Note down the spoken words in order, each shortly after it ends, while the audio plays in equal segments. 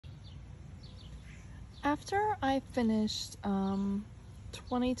After I finished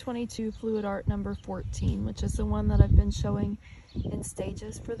 2022 Fluid Art number 14, which is the one that I've been showing in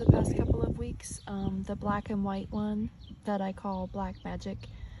stages for the past couple of weeks, the black and white one that I call Black Magick,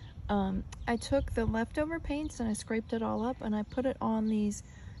 I took the leftover paints and I scraped it all up and I put it on these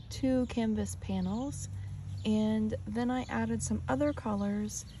 2 canvas panels, and then I added some other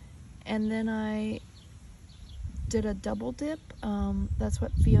colors, and then I did a double dip. That's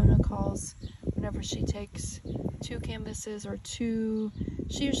what Fiona calls whenever she takes 2 canvases or she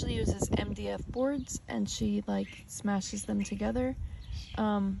usually uses MDF boards and she like smashes them together,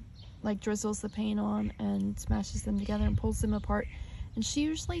 like drizzles the paint on and smashes them together and pulls them apart, and she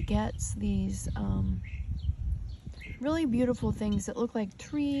usually gets these really beautiful things that look like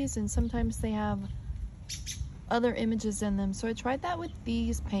trees, and sometimes they have other images in them. So I tried that with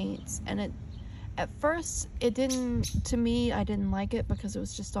these paints, and at first it didn't, to me, I didn't like it because it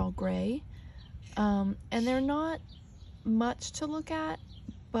was just all gray, and they're not much to look at,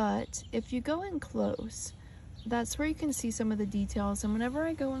 but if you go in close, that's where you can see some of the details. And whenever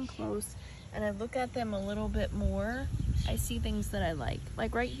I go in close and I look at them a little bit more, I see things that I like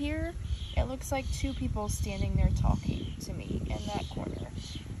right here, it looks like 2 people standing there talking to me in that corner.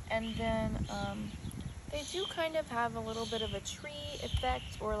 And then they do kind of have a little bit of a tree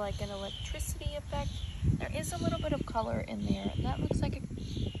effect or like an electricity effect. There is a little bit of color in there. That looks like,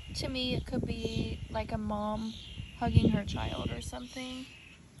 to me, it could be like a mom hugging her child or something.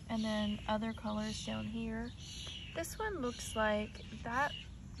 And then other colors down here. This one looks like, that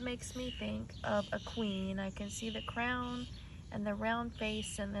makes me think of a queen. I can see the crown and the round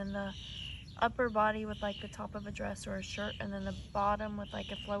face, and then the upper body with like the top of a dress or a shirt, and then the bottom with like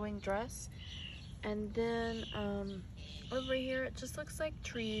a flowing dress. And then over here it just looks like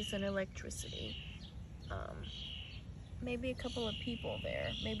trees and electricity. Maybe a couple of people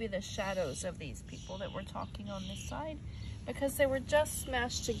there, maybe the shadows of these people that were talking on this side, because they were just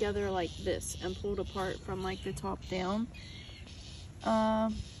smashed together like this and pulled apart from like the top down.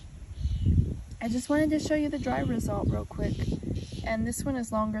 I just wanted to show you the dry result real quick, and this one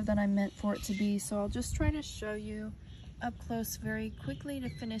is longer than I meant for it to be, so I'll just try to show you up close very quickly to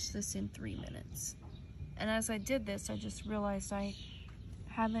finish this in 3 minutes. And as I did this, I just realized I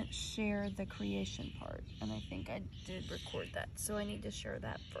haven't shared the creation part, and I think I did record that, so I need to share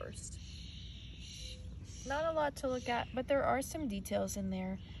that first. Not a lot to look at, but there are some details in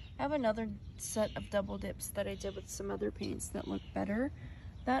there. I have another set of double dips that I did with some other paints that look better.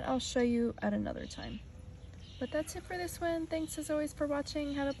 That I'll show you at another time. But that's it for this one. Thanks as always for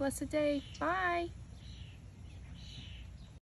watching. Have a blessed day. Bye!